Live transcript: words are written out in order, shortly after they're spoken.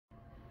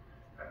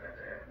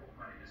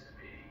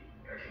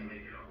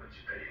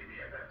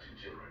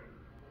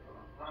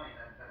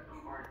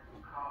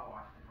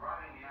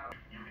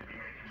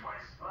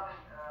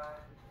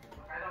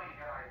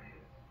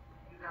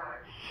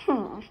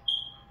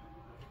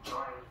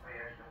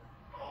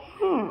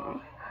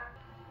Oh.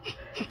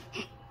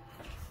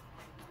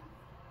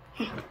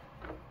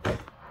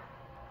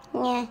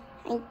 Yeah,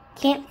 I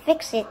can't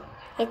fix it.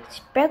 It's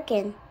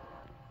broken.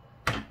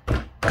 I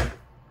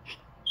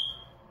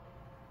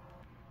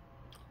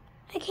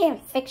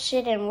can't fix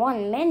it in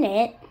 1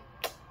 minute.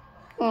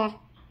 I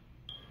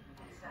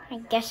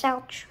guess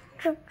I'll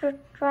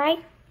try.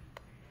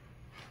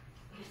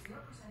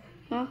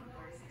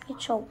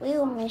 It's a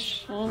wheel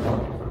machine.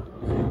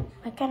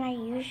 What can I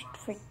use it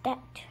for that?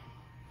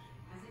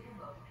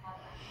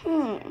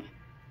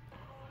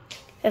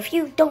 If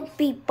you don't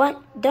be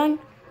done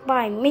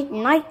by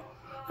midnight,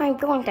 I'm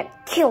going to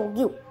kill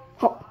you.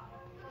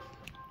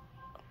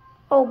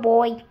 Oh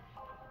boy,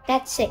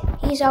 that's it.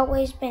 He's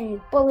always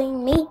been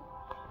bullying me.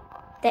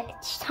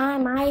 It's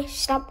time I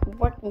stop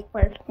working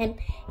for him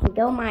and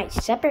go my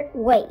separate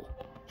way.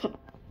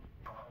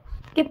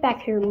 Get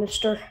back here,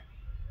 mister.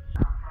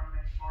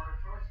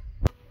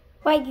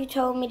 Why you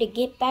told me to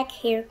get back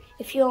here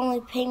if you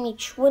only pay me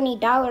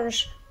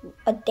 $20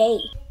 a day?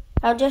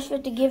 I'll just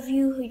have to give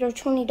you your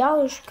 $20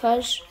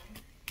 because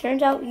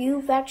turns out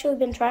you've actually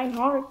been trying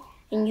hard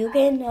and you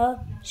can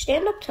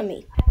stand up to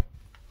me.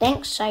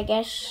 Thanks, I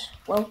guess.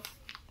 Well,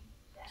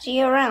 see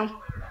you around.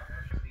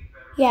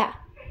 Yeah,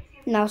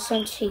 now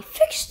since he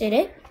fixed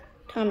it,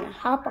 time to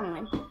hop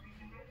on.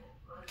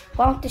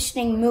 Why don't this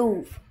thing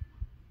move?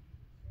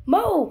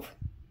 Move!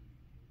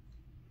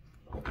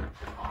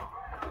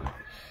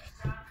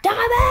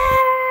 Dabi!